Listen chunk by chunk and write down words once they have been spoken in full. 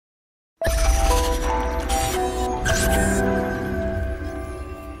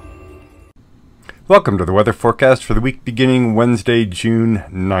Welcome to the weather forecast for the week beginning Wednesday, June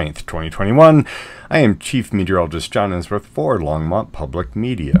 9th, 2021. I am Chief Meteorologist John Insworth for Longmont Public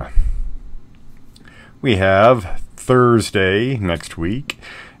Media. We have Thursday next week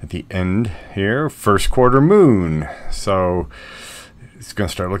at the end here, first quarter moon. So it's going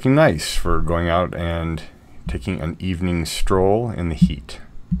to start looking nice for going out and taking an evening stroll in the heat.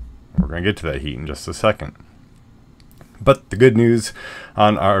 We're going to get to that heat in just a second. But the good news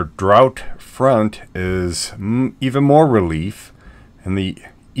on our drought front is even more relief in the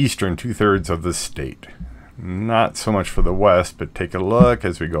eastern two-thirds of the state. Not so much for the west, but take a look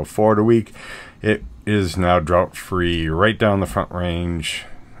as we go forward a week. It is now drought-free right down the Front Range,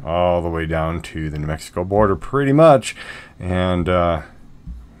 all the way down to the New Mexico border pretty much. And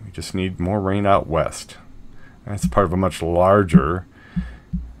we just need more rain out west. That's part of a much larger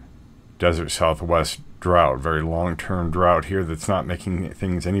desert southwest drought, very long-term drought here that's not making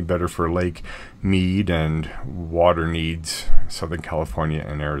things any better for Lake Mead and water needs Southern California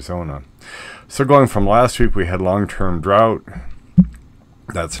and Arizona. So going from last week, we had long-term drought.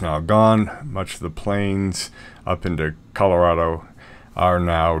 That's now gone. Much of the plains up into Colorado are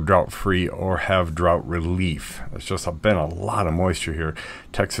now drought-free or have drought relief. There's just been a lot of moisture here.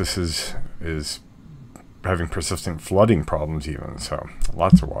 Texas is having persistent flooding problems even, so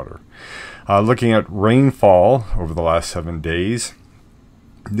lots of water. Looking at rainfall over the last 7 days,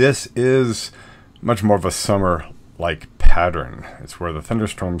 this is much more of a summer-like pattern. It's where the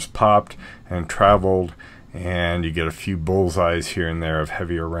thunderstorms popped and traveled, and you get a few bullseyes here and there of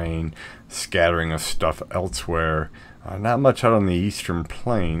heavier rain, scattering of stuff elsewhere. Not much out on the eastern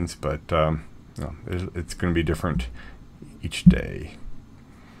plains, but it's going to be different each day.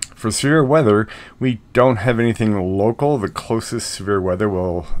 For severe weather, we don't have anything local. The closest severe weather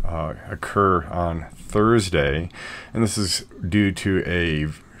will occur on Thursday, and this is due to a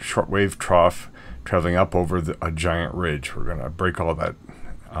shortwave trough traveling up over a giant ridge. We're going to break all that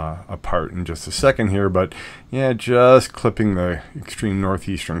apart in just a second here, but yeah, just clipping the extreme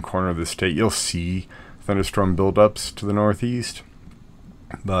northeastern corner of the state, you'll see thunderstorm buildups to the northeast,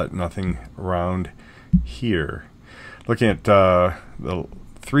 but nothing around here. Looking at the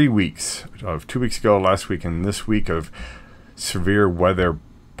 3 weeks of 2 weeks ago, last week, and this week of severe weather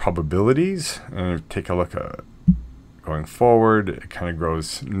probabilities, and take a look at going forward. It kind of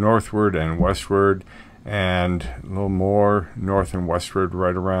goes northward and westward, and a little more north and westward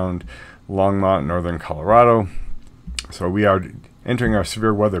right around Longmont, northern Colorado. So we are entering our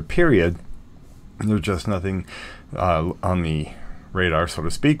severe weather period. There's just nothing on the radar, so to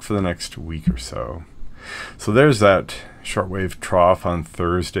speak, for the next week or so. So there's that shortwave trough on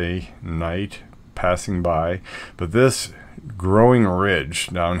Thursday night passing by, but this growing ridge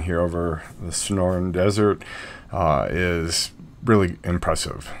down here over the Sonoran Desert is really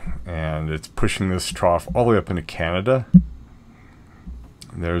impressive, and it's pushing this trough all the way up into Canada.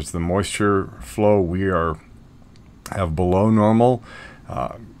 There's the moisture flow. We have below normal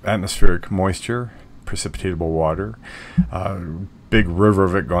atmospheric moisture, precipitatable water, big river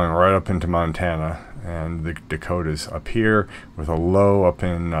of it going right up into Montana, and the Dakotas up here with a low up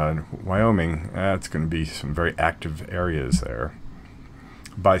in Wyoming. That's going to be some very active areas there.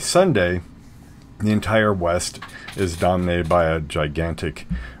 By Sunday, the entire west is dominated by a gigantic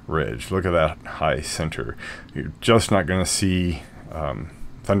ridge. Look at that high center. You're just not going to see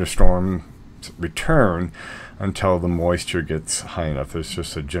thunderstorm return until the moisture gets high enough. There's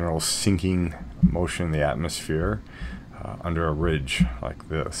just a general sinking motion in the atmosphere under a ridge like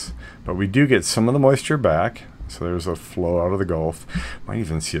this. But we do get some of the moisture back, so there's a flow out of the Gulf. Might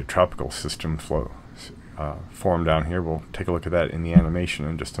even see a tropical system flow form down here. We'll take a look at that in the animation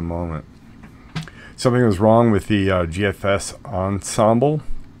in just a moment. Something was wrong with the GFS ensemble,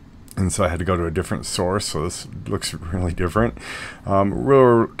 and so I had to go to a different source, so this looks really different.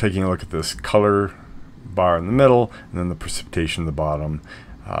 We're taking a look at this color bar in the middle, and then the precipitation at the bottom.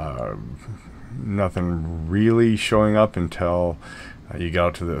 Nothing really showing up until you get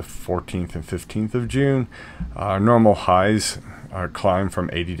out to the 14th and 15th of June. Normal highs climb from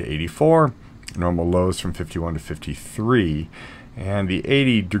 80 to 84, normal lows from 51 to 53, and the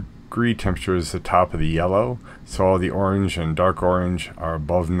 80-degree temperature is the top of the yellow, so all the orange and dark orange are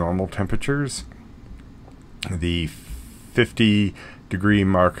above normal temperatures. The 50-degree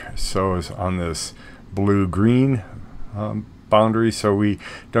mark so is on this blue-green boundary, so we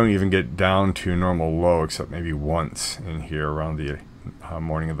don't even get down to normal low except maybe once in here around the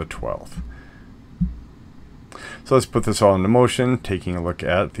morning of the 12th. So let's put this all into motion, taking a look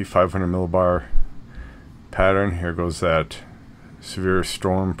at the 500 millibar pattern. Here goes that severe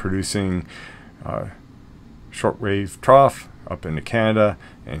storm producing shortwave trough up into Canada,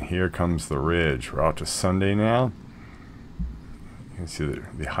 and here comes the ridge. We're out to Sunday now. You can see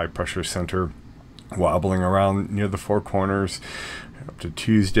the high pressure center wobbling around near the four corners. Up to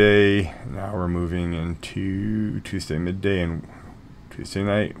Tuesday. Now we're moving into Tuesday midday and Tuesday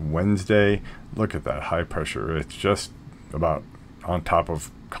night, Wednesday. Look at that high pressure. It's just about on top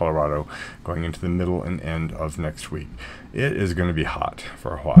of Colorado going into the middle and end of next week. It is going to be hot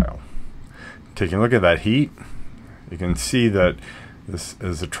for a while. Taking a look at that heat, you can see that this,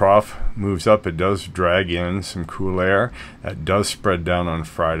 as the trough moves up, it does drag in some cool air. That does spread down on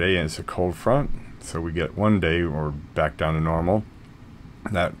Friday, and it's a cold front. So we get one day we're back down to normal.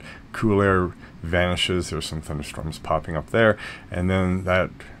 That cool air vanishes. There's some thunderstorms popping up there, and then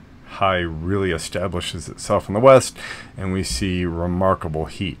that high really establishes itself in the west, and we see remarkable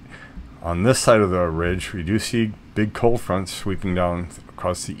heat. On this side of the ridge, we do see big cold fronts sweeping down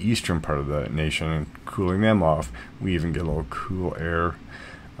across the eastern part of the nation and cooling them off. We even get a little cool air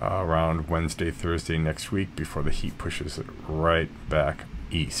around Wednesday, Thursday next week before the heat pushes it right back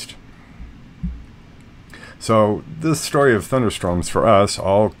east. So this story of thunderstorms for us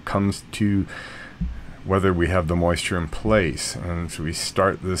all comes to whether we have the moisture in place. And so we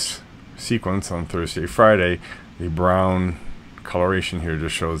start this sequence on Thursday, Friday. The brown coloration here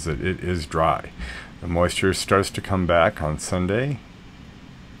just shows that it is dry. The moisture starts to come back on Sunday,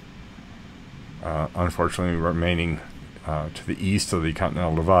 unfortunately remaining to the east of the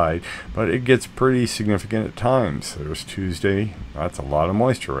Continental Divide, but it gets pretty significant at times. There's Tuesday, that's a lot of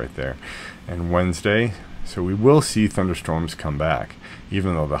moisture right there, and Wednesday. So we will see thunderstorms come back,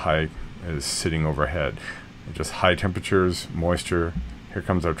 even though the high is sitting overhead. Just high temperatures, moisture. Here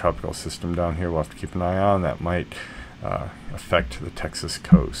comes our tropical system down here. We'll have to keep an eye on. That might affect the Texas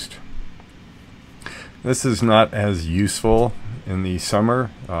coast. This is not as useful in the summer,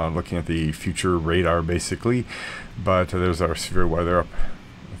 looking at the future radar basically, but there's our severe weather up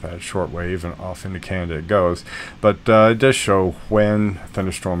with that short wave, and off into Canada it goes. But it does show when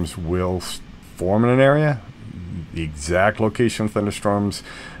thunderstorms will form in an area. The exact location of thunderstorms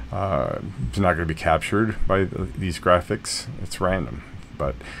is not going to be captured by these graphics. It's random,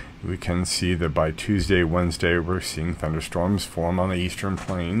 but we can see that by Tuesday, Wednesday, we're seeing thunderstorms form on the eastern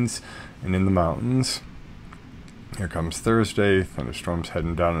plains and in the mountains. Here comes Thursday, thunderstorms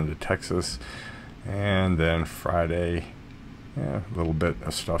heading down into Texas, and then Friday, a little bit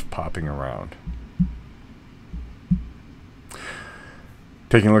of stuff popping around.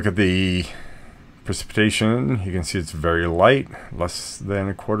 Taking a look at the precipitation, you can see it's very light, less than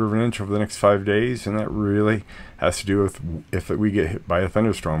a quarter of an inch over the next 5 days, and that really has to do with if we get hit by a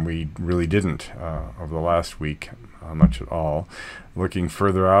thunderstorm. We really didn't over the last week much at all. Looking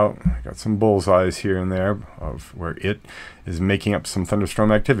further out, I got some bullseyes here and there of where it is making up some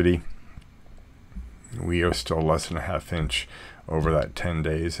thunderstorm activity. We are still less than a half inch over that 10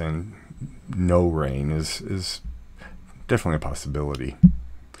 days, and no rain is definitely a possibility.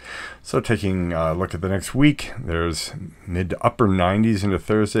 So taking a look at the next week, there's mid to upper 90s into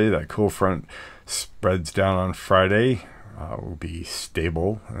Thursday. That cool front spreads down on Friday. Will be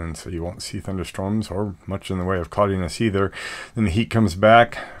stable, and so you won't see thunderstorms or much in the way of cloudiness either. Then the heat comes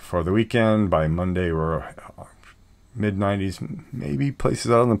back for the weekend. By Monday, we're mid 90s. Maybe places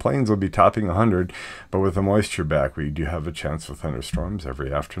out on the plains will be topping 100, but with the moisture back, we do have a chance of thunderstorms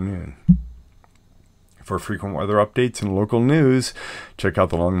every afternoon. For frequent weather updates and local news, check out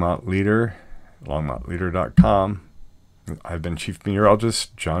the Longmont Leader, longmontleader.com. I've been Chief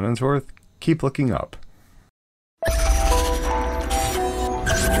Meteorologist John Ensworth. Keep looking up.